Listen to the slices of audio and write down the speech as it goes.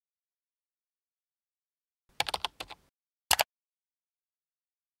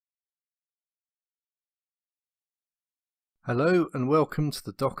Hello and welcome to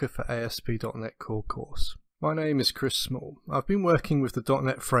the Docker for ASP.NET Core course. My name is Chris Small. I've been working with the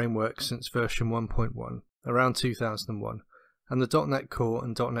 .NET framework since version 1.1, around 2001, and the .NET Core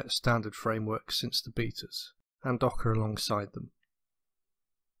and .NET Standard framework since the betas, and Docker alongside them.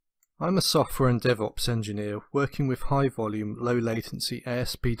 I'm a software and DevOps engineer working with high-volume, low-latency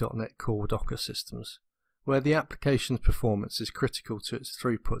ASP.NET Core Docker systems, where the application's performance is critical to its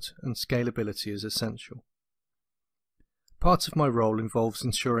throughput and scalability is essential. Part of my role involves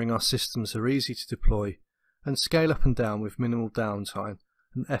ensuring our systems are easy to deploy and scale up and down with minimal downtime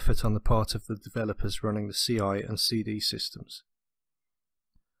and effort on the part of the developers running the CI and CD systems.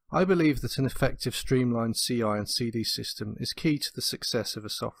 I believe that an effective streamlined CI and CD system is key to the success of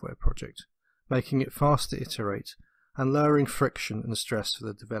a software project, making it fast to iterate and lowering friction and stress for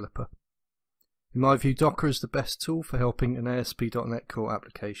the developer. In my view, Docker is the best tool for helping an ASP.NET Core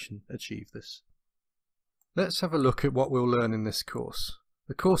application achieve this. Let's have a look at what we'll learn in this course.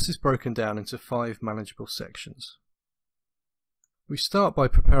 The course is broken down into 5 manageable sections. We start by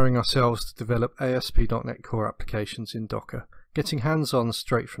preparing ourselves to develop ASP.NET Core applications in Docker, getting hands-on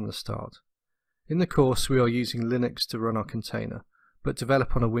straight from the start. In the course we are using Linux to run our container, but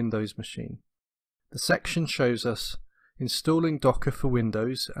develop on a Windows machine. The section shows us installing Docker for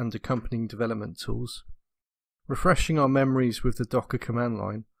Windows and accompanying development tools, refreshing our memories with the Docker command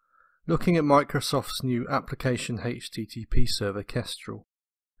line, looking at Microsoft's new application HTTP server Kestrel,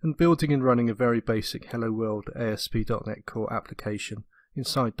 and building and running a very basic Hello World ASP.NET Core application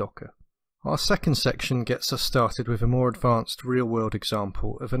inside Docker. Our second section gets us started with a more advanced real-world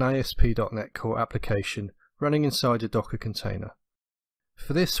example of an ASP.NET Core application running inside a Docker container.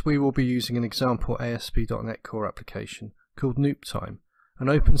 For this we will be using an example ASP.NET Core application called NoopTime, an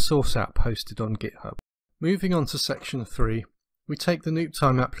open source app hosted on GitHub. Moving on to section 3, we take the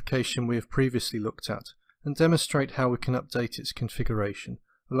NoopTime application we have previously looked at and demonstrate how we can update its configuration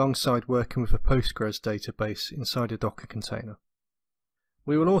alongside working with a Postgres database inside a Docker container.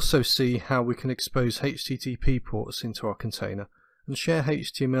 We will also see how we can expose HTTP ports into our container and share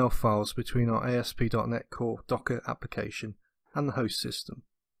HTML files between our ASP.NET Core Docker application and the host system.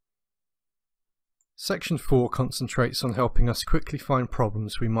 Section 4 concentrates on helping us quickly find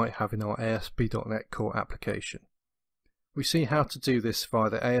problems we might have in our ASP.NET Core application. We see how to do this via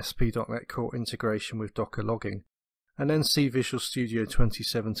the ASP.NET Core integration with Docker logging, and then see Visual Studio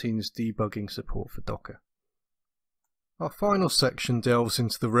 2017's debugging support for Docker. Our final section delves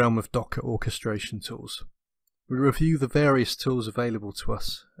into the realm of Docker orchestration tools. We review the various tools available to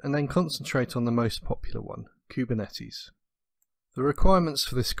us, and then concentrate on the most popular one, Kubernetes. The requirements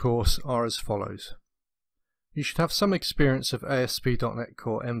for this course are as follows. You should have some experience of ASP.NET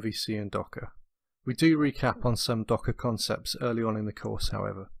Core MVC and Docker. We do recap on some Docker concepts early on in the course,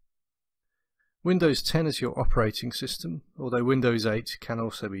 however. Windows 10 is your operating system, although Windows 8 can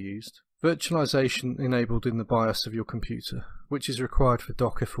also be used. Virtualization enabled in the BIOS of your computer, which is required for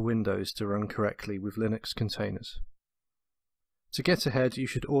Docker for Windows to run correctly with Linux containers. To get ahead, you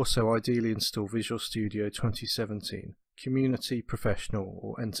should also ideally install Visual Studio 2017, Community, Professional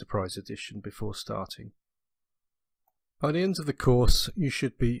or Enterprise Edition before starting. By the end of the course, you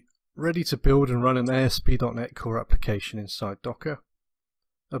should be ready to build and run an ASP.NET Core application inside Docker,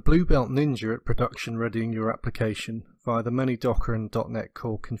 a Blue Belt Ninja at production readying your application via the many Docker and .NET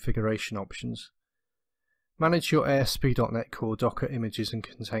Core configuration options, manage your ASP.NET Core Docker images and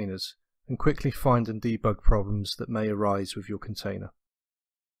containers, and quickly find and debug problems that may arise with your container.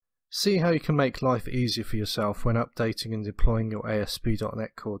 See how you can make life easier for yourself when updating and deploying your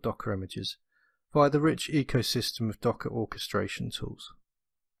ASP.NET Core Docker images via the rich ecosystem of Docker orchestration tools.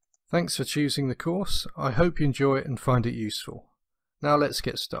 Thanks for choosing the course. I hope you enjoy it and find it useful. Now let's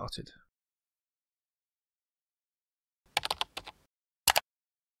get started.